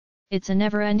It's a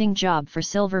never-ending job for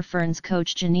Silver Ferns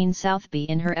coach Janine Southby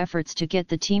in her efforts to get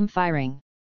the team firing.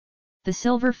 The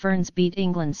Silver Ferns beat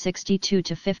England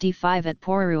 62-55 at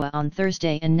Pororua on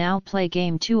Thursday and now play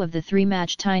Game 2 of the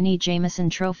three-match Taini Jamison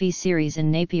Trophy series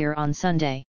in Napier on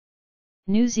Sunday.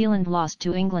 New Zealand lost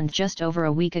to England just over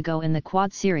a week ago in the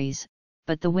Quad Series,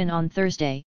 but the win on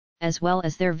Thursday, as well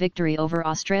as their victory over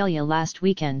Australia last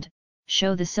weekend,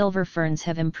 show the Silver Ferns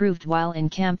have improved while in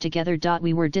camp together.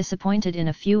 We were disappointed in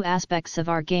a few aspects of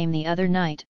our game the other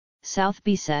night,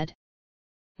 Southby said.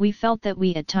 We felt that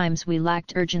at times we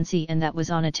lacked urgency, and that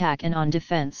was on attack and on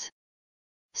defense.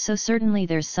 So certainly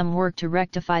there's some work to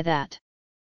rectify that.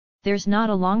 There's not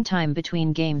a long time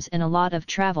between games and a lot of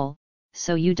travel,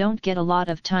 so you don't get a lot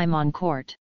of time on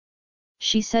court.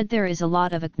 She said there is a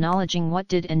lot of acknowledging what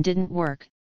did and didn't work,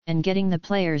 and getting the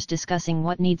players discussing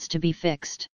what needs to be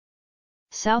fixed.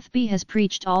 Southby has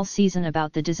preached all season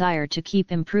about the desire to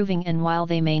keep improving, and while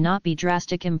they may not be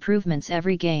drastic improvements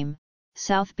every game,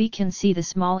 Southby can see the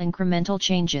small incremental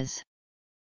changes.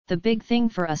 The big thing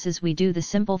for us is we do the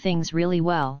simple things really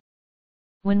well.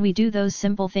 When we do those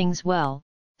simple things well,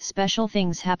 special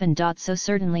things happen. So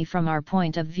certainly from our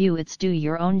point of view it's do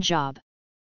your own job.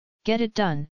 Get it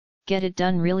done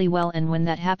really well, and when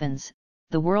that happens,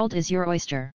 the world is your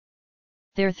oyster.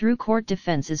 Their through-court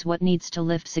defense is what needs to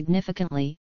lift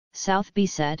significantly, Southby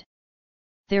said.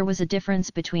 There was a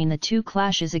difference between the two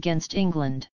clashes against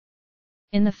England.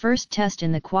 In the first test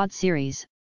in the Quad Series,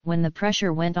 when the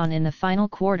pressure went on in the final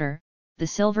quarter, the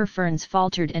Silver Ferns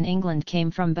faltered and England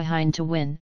came from behind to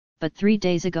win, but 3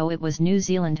 days ago it was New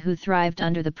Zealand who thrived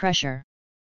under the pressure.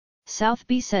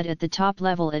 Southby said at the top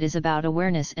level it is about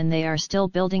awareness, and they are still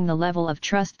building the level of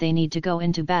trust they need to go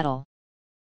into battle.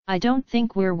 I don't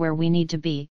think we're where we need to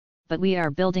be, but we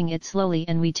are building it slowly,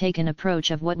 and we take an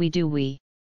approach of what we do.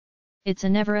 It's a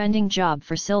never-ending job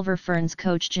for Silver Ferns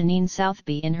coach Janine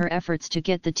Southby in her efforts to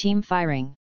get the team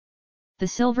firing. The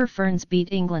Silver Ferns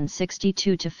beat England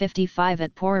 62-55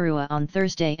 at Pororua on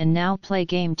Thursday and now play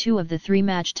Game 2 of the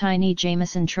three-match Taini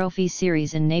Jamison Trophy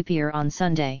series in Napier on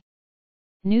Sunday.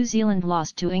 New Zealand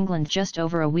lost to England just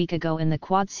over a week ago in the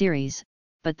Quad Series,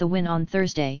 but the win on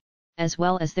Thursday, as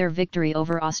well as their victory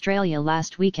over Australia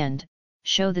last weekend,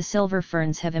 show the Silver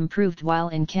Ferns have improved while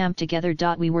in camp together.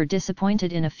 We were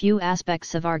disappointed in a few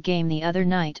aspects of our game the other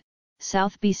night,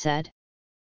 Southby said.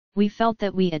 We felt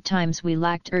that at times we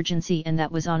lacked urgency, and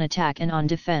that was on attack and on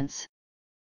defense.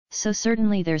 So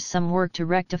certainly there's some work to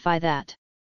rectify that.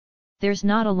 There's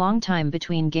not a long time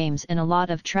between games and a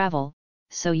lot of travel,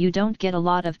 so you don't get a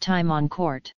lot of time on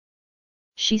court.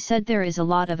 She said there is a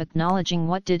lot of acknowledging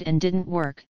what did and didn't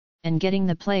work, and getting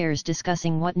the players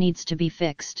discussing what needs to be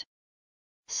fixed.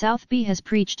 Southby has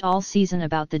preached all season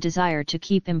about the desire to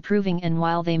keep improving, and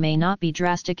while they may not be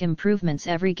drastic improvements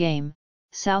every game,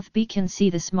 Southby can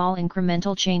see the small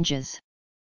incremental changes.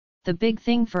 The big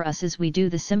thing for us is we do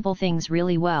the simple things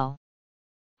really well.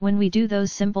 When we do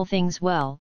those simple things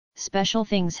well, special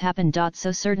things happen.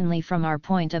 So certainly from our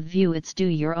point of view it's do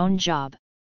your own job.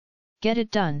 Get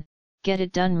it done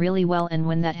really well, and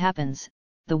when that happens,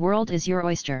 the world is your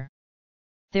oyster.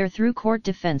 Their through-court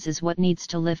defense is what needs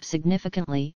to lift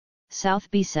significantly,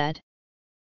 Southby said.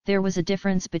 There was a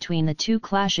difference between the two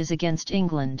clashes against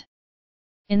England.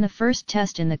 In the first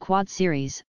test in the Quad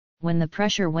Series, when the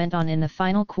pressure went on in the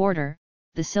final quarter,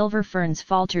 the Silver Ferns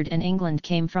faltered and England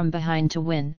came from behind to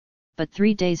win, but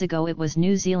 3 days ago it was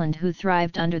New Zealand who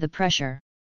thrived under the pressure.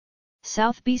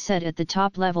 Southby said at the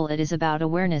top level it is about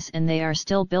awareness, and they are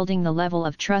still building the level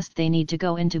of trust they need to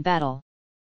go into battle.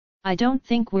 I don't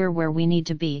think we're where we need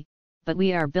to be, but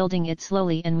we are building it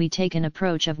slowly, and we take an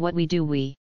approach of what we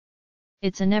do.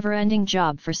 It's a never-ending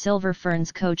job for Silver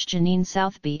Ferns coach Janine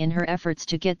Southby in her efforts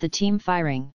to get the team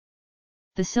firing.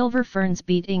 The Silver Ferns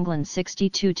beat England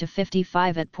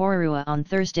 62-55 at Pororua on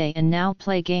Thursday and now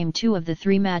play Game 2 of the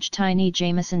three-match Taini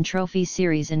Jamison Trophy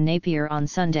series in Napier on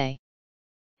Sunday.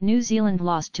 New Zealand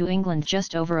lost to England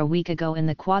just over a week ago in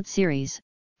the Quad Series,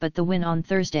 but the win on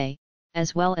Thursday,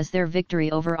 as well as their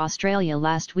victory over Australia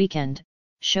last weekend,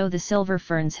 show the Silver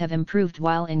Ferns have improved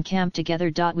while in camp together.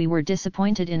 We were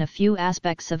disappointed in a few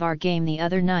aspects of our game the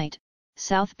other night,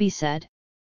 Southby said.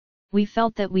 We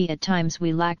felt that at times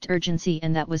we lacked urgency,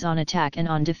 and that was on attack and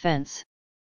on defense.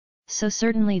 So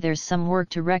certainly there's some work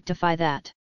to rectify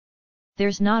that.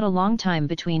 There's not a long time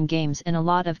between games and a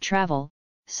lot of travel,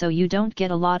 so you don't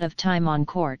get a lot of time on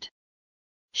court.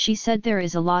 She said there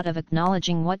is a lot of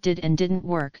acknowledging what did and didn't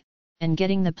work, and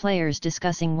getting the players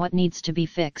discussing what needs to be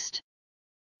fixed.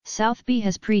 Southby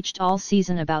has preached all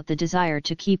season about the desire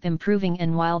to keep improving,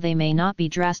 and while they may not be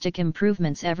drastic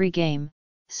improvements every game,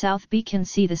 Southby can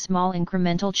see the small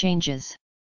incremental changes.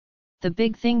 The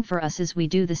big thing for us is we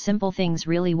do the simple things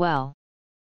really well.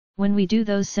 When we do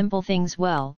those simple things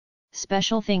well,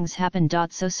 special things happen.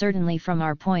 So certainly from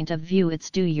our point of view it's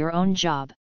do your own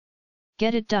job.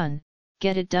 Get it done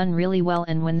really well,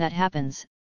 and when that happens,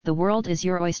 the world is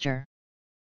your oyster.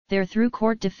 Their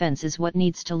through-court defense is what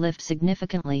needs to lift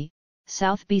significantly,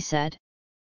 Southby said.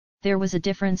 There was a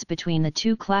difference between the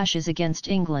two clashes against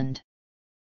England.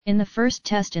 In the first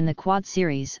test in the quad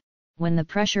series, when the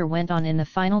pressure went on in the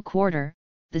final quarter,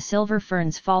 the Silver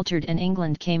Ferns faltered and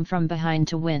England came from behind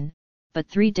to win, but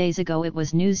 3 days ago it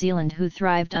was New Zealand who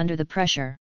thrived under the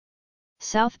pressure.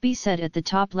 Southby said at the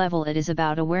top level it is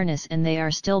about awareness, and they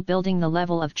are still building the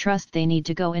level of trust they need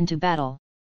to go into battle.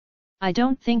 I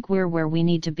don't think we're where we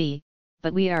need to be,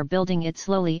 but we are building it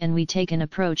slowly, and we take an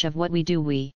approach of what we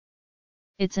do.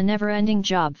 It's a never-ending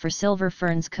job for Silver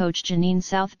Ferns coach Janine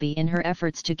Southby in her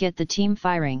efforts to get the team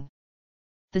firing.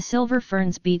 The Silver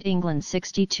Ferns beat England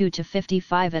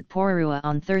 62-55 at Pororua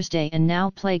on Thursday and now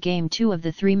play Game 2 of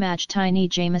the 3-match Taini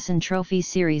Jamison Trophy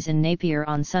series in Napier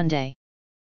on Sunday.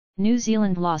 New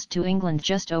Zealand lost to England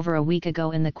just over a week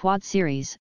ago in the quad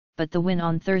series, but the win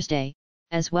on Thursday,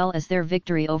 as well as their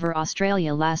victory over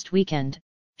Australia last weekend,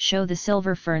 show the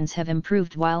Silver Ferns have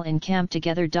improved while in camp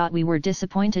together. We were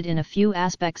disappointed in a few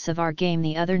aspects of our game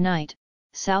the other night,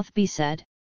 Southby said.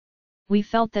 We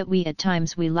felt that at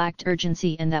times we lacked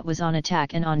urgency, and that was on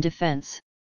attack and on defense.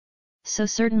 So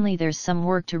certainly there's some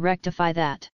work to rectify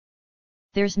that.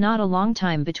 There's not a long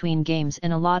time between games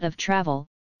and a lot of travel,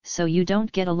 so you don't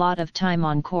get a lot of time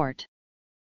on court.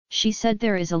 She said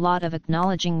there is a lot of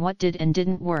acknowledging what did and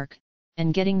didn't work,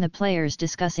 and getting the players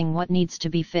discussing what needs to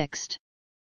be fixed.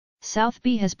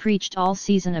 Southby has preached all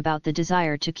season about the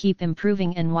desire to keep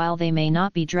improving, and while they may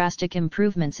not be drastic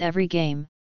improvements every game,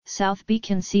 Southby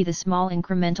can see the small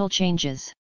incremental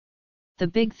changes. The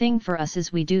big thing for us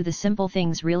is we do the simple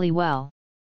things really well.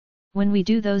 When we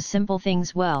do those simple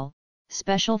things well,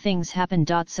 special things happen.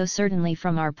 So certainly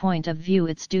from our point of view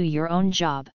it's do your own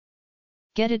job.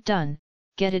 Get it done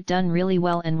really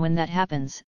well, and when that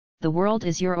happens, the world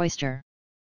is your oyster.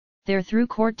 Their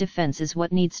through-court defense is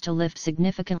what needs to lift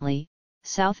significantly,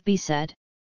 Southby said.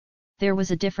 There was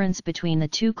a difference between the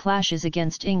two clashes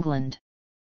against England.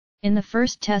 In the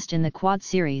first test in the quad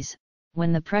series,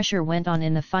 when the pressure went on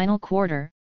in the final quarter,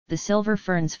 the Silver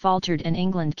Ferns faltered and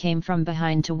England came from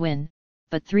behind to win,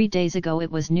 but 3 days ago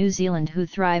it was New Zealand who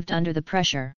thrived under the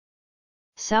pressure.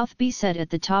 Southby said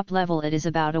at the top level it is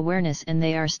about awareness, and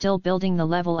they are still building the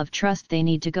level of trust they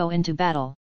need to go into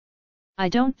battle. I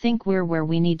don't think we're where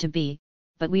we need to be,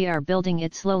 but we are building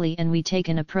it slowly, and we take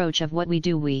an approach of what we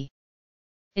do.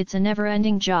 It's a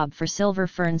never-ending job for Silver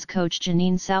Ferns coach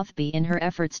Janine Southby in her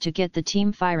efforts to get the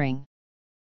team firing.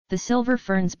 The Silver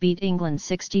Ferns beat England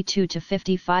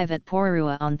 62-55 at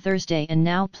Pororua on Thursday and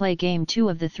now play Game 2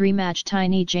 of the 3-match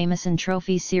Taini Jamison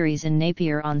Trophy series in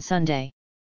Napier on Sunday.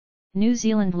 New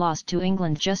Zealand lost to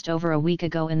England just over a week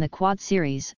ago in the quad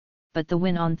series, but the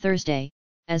win on Thursday,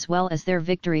 as well as their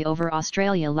victory over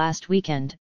Australia last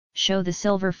weekend, show the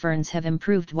Silver Ferns have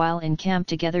improved while in camp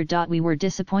together. We were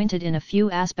disappointed in a few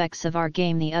aspects of our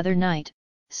game the other night,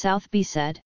 Southby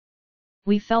said.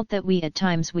 We felt that at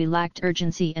times we lacked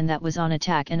urgency, and that was on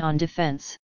attack and on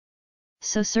defense.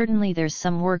 So certainly there's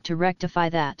some work to rectify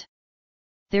that.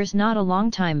 There's not a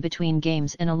long time between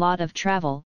games and a lot of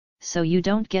travel, so you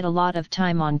don't get a lot of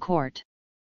time on court.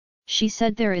 She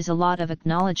said there is a lot of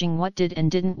acknowledging what did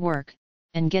and didn't work,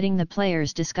 and getting the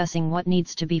players discussing what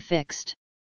needs to be fixed.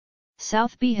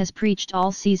 Southby has preached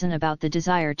all season about the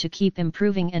desire to keep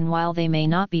improving, and while they may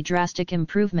not be drastic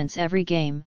improvements every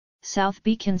game,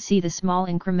 Southby can see the small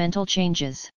incremental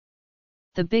changes.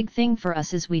 The big thing for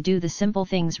us is we do the simple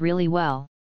things really well.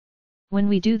 When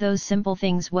we do those simple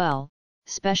things well,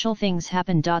 special things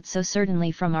happen. So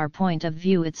certainly from our point of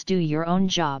view it's do your own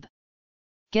job.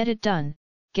 Get it done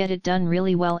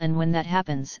really well, and when that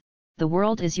happens, the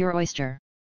world is your oyster.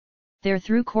 Their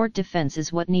through-court defense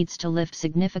is what needs to lift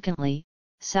significantly,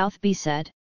 Southby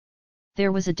said.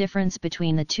 There was a difference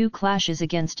between the two clashes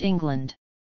against England.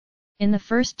 In the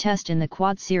first test in the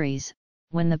quad series,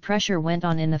 when the pressure went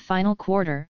on in the final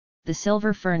quarter, the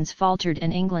Silver Ferns faltered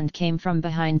and England came from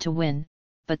behind to win,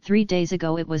 but 3 days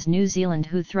ago it was New Zealand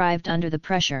who thrived under the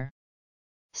pressure.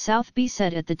 Southby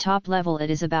said at the top level it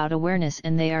is about awareness,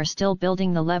 and they are still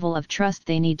building the level of trust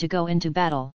they need to go into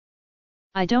battle.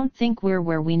 I don't think we're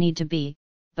where we need to be,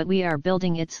 but we are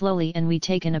building it slowly, and we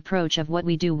take an approach of what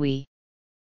we do.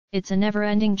 It's a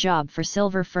never-ending job for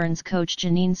Silver Ferns coach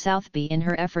Janine Southby in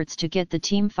her efforts to get the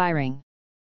team firing.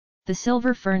 The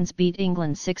Silver Ferns beat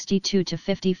England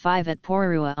 62-55 at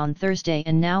Porrua on Thursday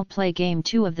and now play Game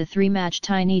 2 of the three-match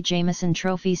Taini Jamison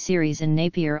Trophy series in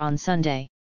Napier on Sunday.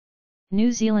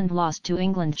 New Zealand lost to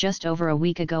England just over a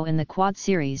week ago in the Quad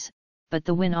Series, but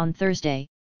the win on Thursday,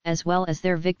 as well as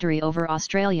their victory over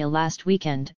Australia last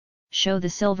weekend, show the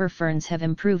Silver Ferns have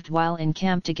improved while in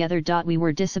camp together. We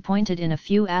were disappointed in a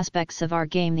few aspects of our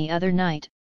game the other night,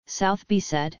 Southby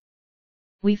said.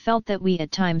 We felt that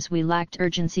at times we lacked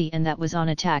urgency, and that was on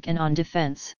attack and on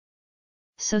defense.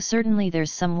 So certainly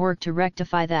there's some work to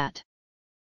rectify that.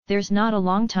 There's not a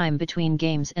long time between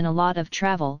games and a lot of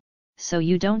travel, so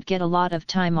you don't get a lot of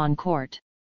time on court.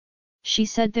 She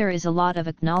said there is a lot of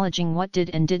acknowledging what did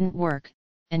and didn't work,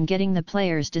 and getting the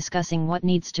players discussing what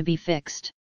needs to be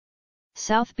fixed.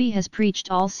 Southby has preached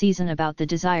all season about the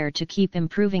desire to keep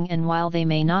improving, and while they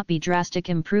may not be drastic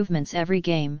improvements every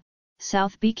game,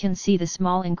 Southby can see the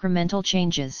small incremental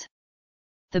changes.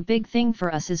 The big thing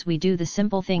for us is we do the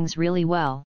simple things really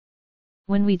well.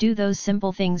 When we do those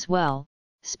simple things well,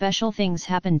 special things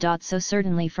happen. So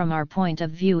certainly from our point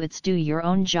of view it's do your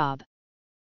own job.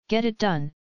 Get it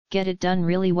done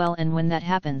really well, and when that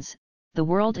happens, the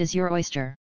world is your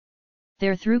oyster.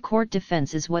 Their through-court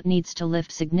defense is what needs to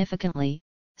lift significantly,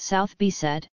 Southby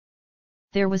said.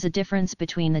 There was a difference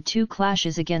between the two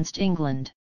clashes against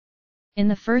England. In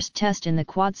the first test in the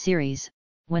Quad Series,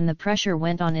 when the pressure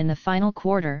went on in the final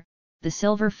quarter, the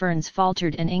Silver Ferns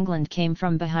faltered and England came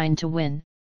from behind to win,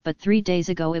 but 3 days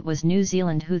ago it was New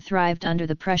Zealand who thrived under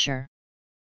the pressure.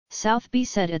 Southby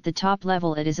said at the top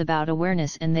level it is about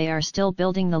awareness, and they are still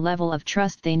building the level of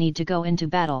trust they need to go into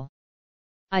battle.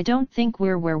 I don't think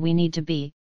we're where we need to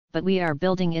be, but we are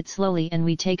building it slowly, and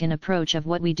we take an approach of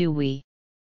what we do.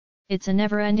 It's a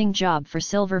never-ending job for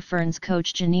Silver Ferns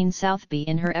coach Janine Southby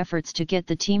in her efforts to get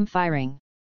the team firing.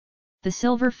 The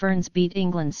Silver Ferns beat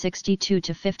England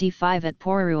 62-55 at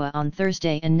Porrua on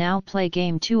Thursday and now play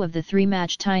Game 2 of the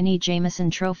three-match Taini Jamison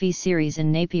Trophy series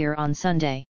in Napier on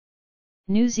Sunday.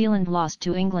 New Zealand lost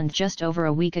to England just over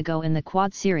a week ago in the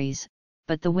Quad Series,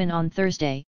 but the win on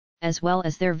Thursday, as well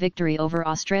as their victory over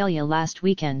Australia last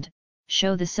weekend,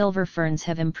 show the Silver Ferns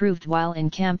have improved while in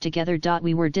camp together.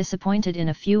 We were disappointed in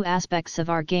a few aspects of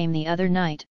our game the other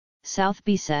night,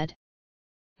 Southby said.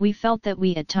 We felt that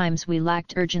at times we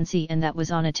lacked urgency, and that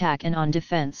was on attack and on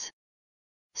defense.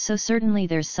 So certainly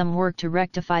there's some work to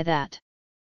rectify that.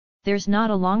 There's not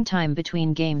a long time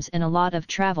between games and a lot of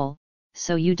travel,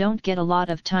 so you don't get a lot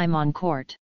of time on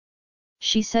court.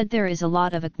 She said there is a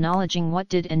lot of acknowledging what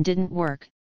did and didn't work,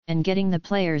 and getting the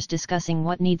players discussing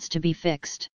what needs to be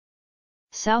fixed.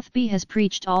 Southby has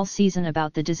preached all season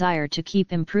about the desire to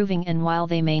keep improving, and while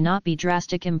they may not be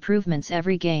drastic improvements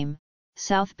every game,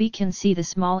 Southby can see the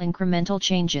small incremental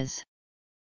changes.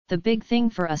 The big thing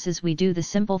for us is we do the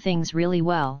simple things really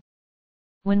well.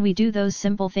 When we do those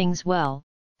simple things well,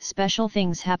 special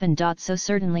things happen. So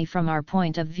certainly from our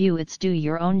point of view it's do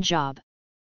your own job.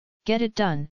 Get it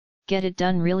done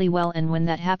really well, and when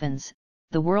that happens,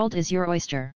 the world is your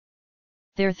oyster.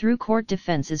 Their through-court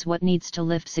defense is what needs to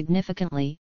lift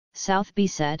significantly, Southby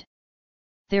said.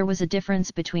 There was a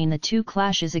difference between the two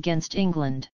clashes against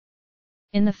England.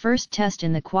 In the first test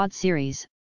in the Quad Series,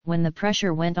 when the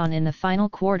pressure went on in the final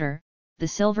quarter, the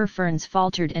Silver Ferns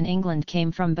faltered and England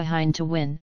came from behind to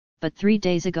win, but 3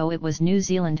 days ago it was New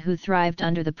Zealand who thrived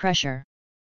under the pressure.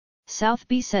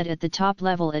 Southby said at the top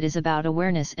level it is about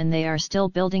awareness, and they are still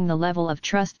building the level of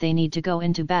trust they need to go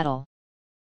into battle.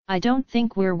 I don't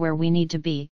think we're where we need to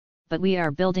be, but we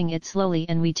are building it slowly,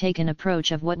 and we take an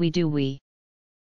approach of what we do.